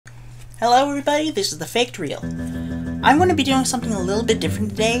Hello everybody, this is the Faked Reel. I'm going to be doing something a little bit different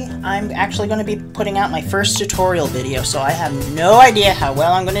today. I'm actually going to be putting out my first tutorial video, so I have no idea how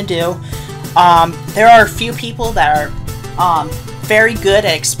well I'm going to do. There are a few people that are very good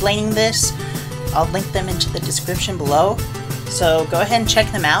at explaining this. I'll link them into the description below, so go ahead and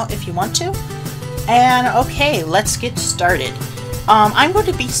check them out if you want to. And okay, let's get started. I'm going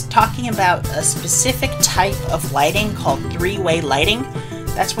to be talking about a specific type of lighting called three-way lighting.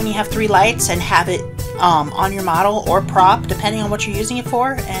 That's when you have three lights and have it on your model or prop, depending on what you're using it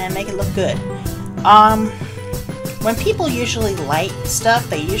for, and make it look good. When people usually light stuff,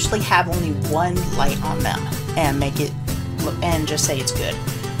 they usually have only one light on them and make it look, and just say it's good.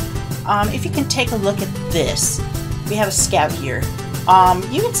 If you can take a look at this, we have a scout here.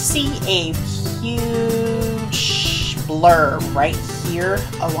 You can see a huge blur right here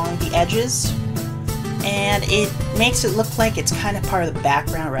along the edges, and it makes it look like it's kind of part of the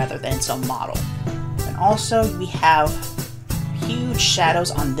background rather than some model. And also we have huge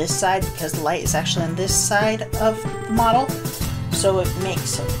shadows on this side because the light is actually on this side of the model, so it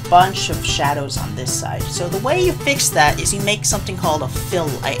makes a bunch of shadows on this side. So the way you fix that is you make something called a fill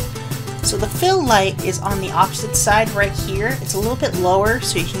light. So the fill light is on the opposite side right here. It's a little bit lower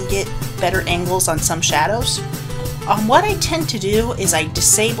so you can get better angles on some shadows. What I tend to do is I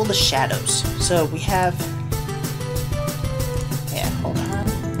disable the shadows. So we have, yeah, hold on,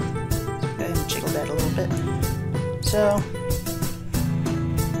 let's go ahead and jiggle that a little bit. So,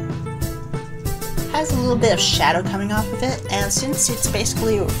 has a little bit of shadow coming off of it, and since it's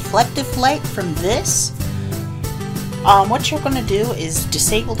basically a reflective light from this, what you're going to do is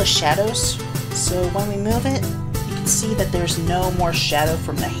disable the shadows. So when we move it, you can see that there's no more shadow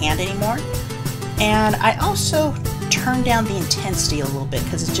from the hand anymore. And I also turn down the intensity a little bit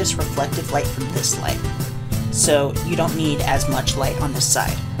because it's just reflective light from this light. So you don't need as much light on this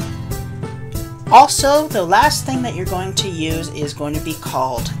side. Also, the last thing that you're going to use is going to be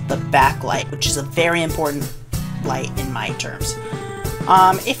called the backlight, which is a very important light in my terms.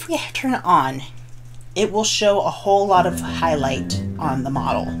 If we turn it on, it will show a whole lot of highlight on the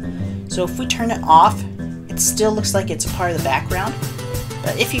model. So if we turn it off, it still looks like it's a part of the background.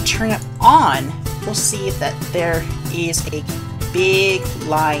 But if you turn it on, you'll see that there is a big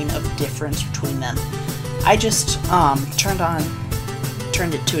line of difference between them. I just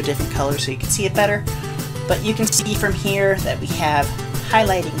turned it to a different color so you can see it better. But you can see from here that we have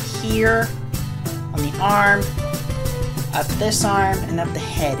highlighting here on the arm, up this arm, and up the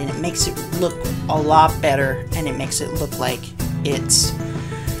head, and it makes it look a lot better, and it makes it look like it's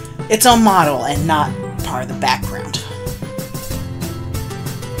its own model and not part of the background.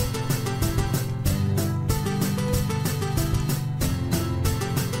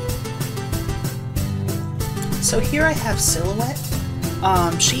 So here I have Silhouette.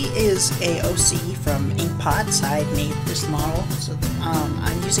 She is a OC from Inkpots. I made this model, so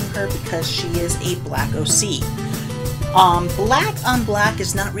I'm using her because she is a black OC. Black on black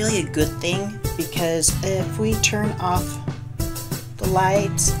is not really a good thing, because if we turn off the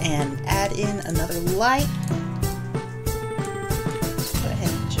lights and add in another light, let's go ahead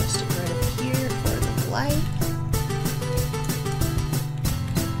and adjust it right up here for the light.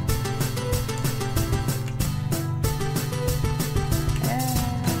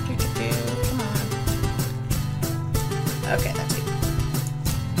 Okay, that's good.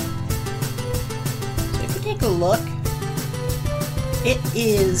 So if you take a look, it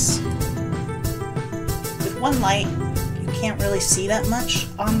is, with one light, you can't really see that much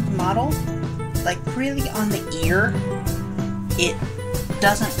on the model. Like really on the ear, it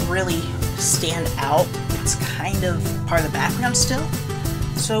doesn't really stand out. It's kind of part of the background still.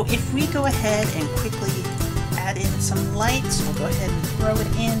 So if we go ahead and quickly add in some lights, we'll go ahead and throw it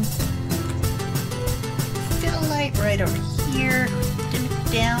in. Fill light right over here, dim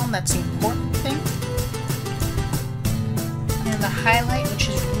it down, that's the important thing. And the highlight, which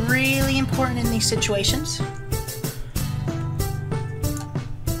is really important in these situations.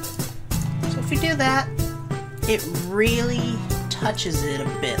 So if we do that, it really touches it a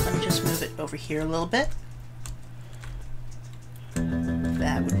bit. Let me just move it over here a little bit.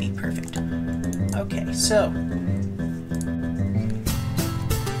 That would be perfect. Okay, so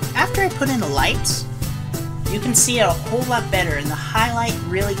after I put in the lights, you can see it a whole lot better, and the highlight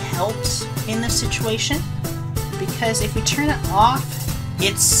really helps in this situation, because if we turn it off,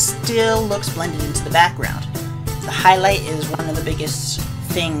 it still looks blended into the background. The highlight is one of the biggest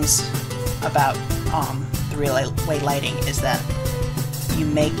things about three-way lighting, is that you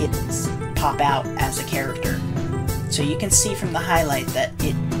make it pop out as a character. So you can see from the highlight that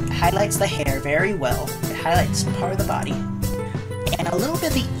it highlights the hair very well, it highlights part of the body, and a little bit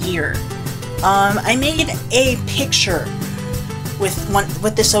of the ear. I made a picture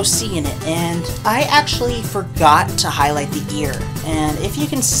with this OC in it, and I actually forgot to highlight the ear. And if you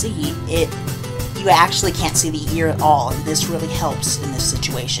can see it, you actually can't see the ear at all, and this really helps in this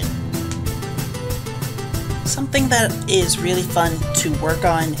situation. Something that is really fun to work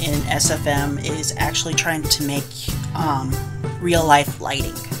on in SFM is actually trying to make real-life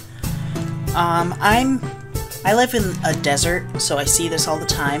lighting. I live in a desert, so I see this all the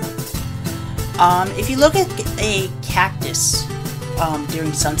time. If you look at a cactus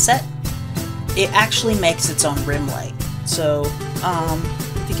during sunset, it actually makes its own rim light. So,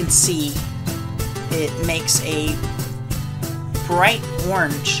 if you can see, it makes a bright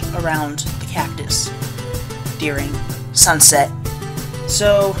orange around the cactus during sunset.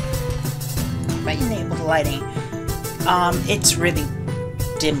 So, if I enable the lighting, it's really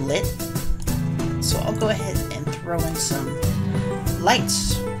dim lit. So I'll go ahead and throw in some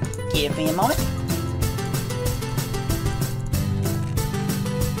lights. Give me a moment.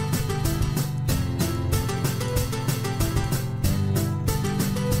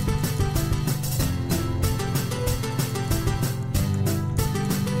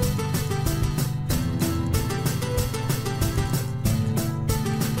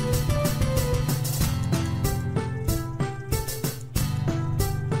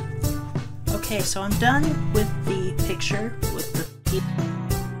 Okay, so I'm done with the picture with the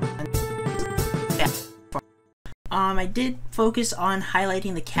I did focus on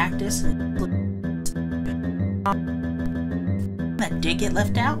highlighting the cactus, and that did get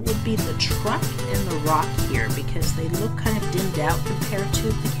left out would be the truck and the rock here, because they look kind of dimmed out compared to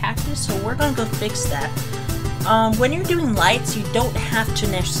the cactus, so we're gonna go fix that. When you're doing lights, you don't have to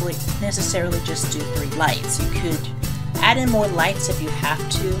necessarily just do 3 lights. You could add in more lights if you have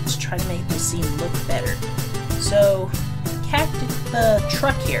to try to make the scene look better. So, the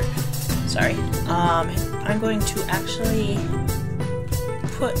truck here, sorry, I'm going to actually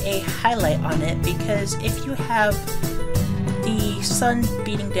put a highlight on it, because if you have the sun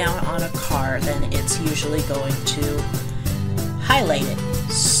beating down on a car, then it's usually going to highlight it.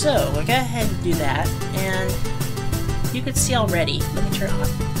 So, we'll go ahead and do that, and you can see already, let me turn it on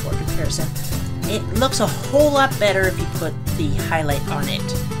for comparison. It looks a whole lot better if you put the highlight on it.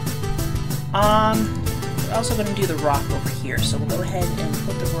 We're also going to do the rock over here, so we'll go ahead and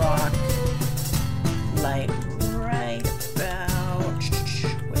put the rock like right about,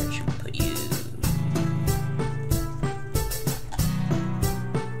 where should we put you?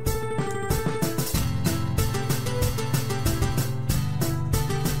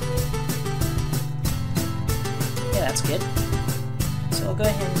 Yeah, that's good. So we'll go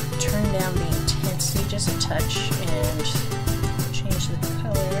ahead and turn down the intensity just a touch and change the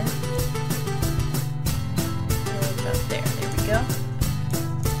color. Right about there. There we go.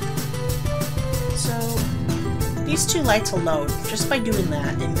 So these 2 lights alone, just by doing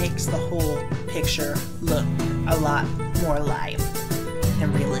that, it makes the whole picture look a lot more alive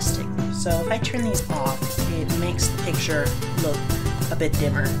and realistic. So if I turn these off, it makes the picture look a bit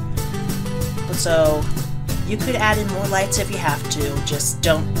dimmer. So you could add in more lights if you have to, just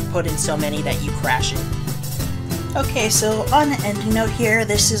don't put in so many that you crash it. Okay, so on the ending note here,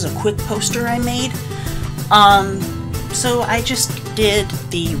 this is a quick poster I made. So I just did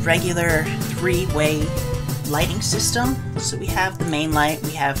the regular 3-way lighting system. So we have the main light,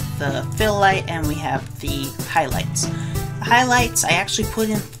 we have the fill light, and we have the highlights. The highlights, I actually put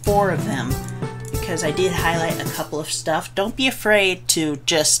in 4 of them, because I did highlight a couple of stuff. Don't be afraid to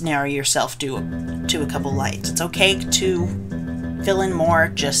just narrow yourself to a couple lights. It's okay to fill in more,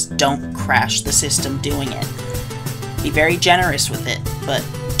 just don't crash the system doing it. Be very generous with it, but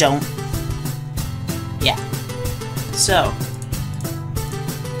don't, yeah. So,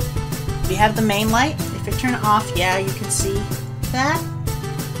 we have the main light. If I turn it off, yeah, you can see that.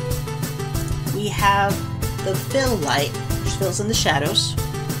 We have the fill light, which fills in the shadows.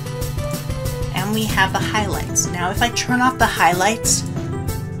 And we have the highlights. Now if I turn off the highlights,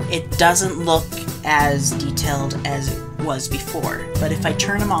 it doesn't look as detailed as it was before. But if I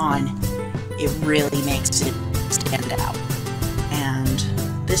turn them on, it really makes it stand out. And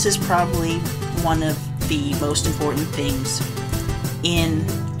this is probably one of the most important things in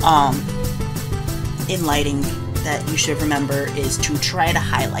lighting that you should remember, is to try to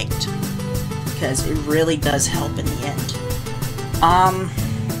highlight, because it really does help in the end.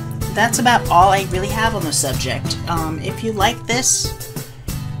 That's about all I really have on the subject. If you like this,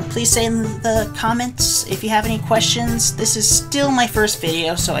 please say in the comments if you have any questions. This is still my first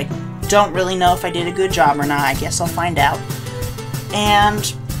video, so I don't really know if I did a good job or not. I guess I'll find out.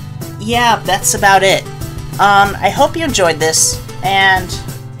 And yeah, that's about it. I hope you enjoyed this. And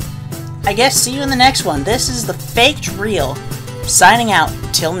I guess see you in the next one. This is the faked reel. Signing out.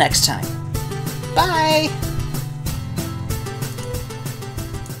 Till next time. Bye!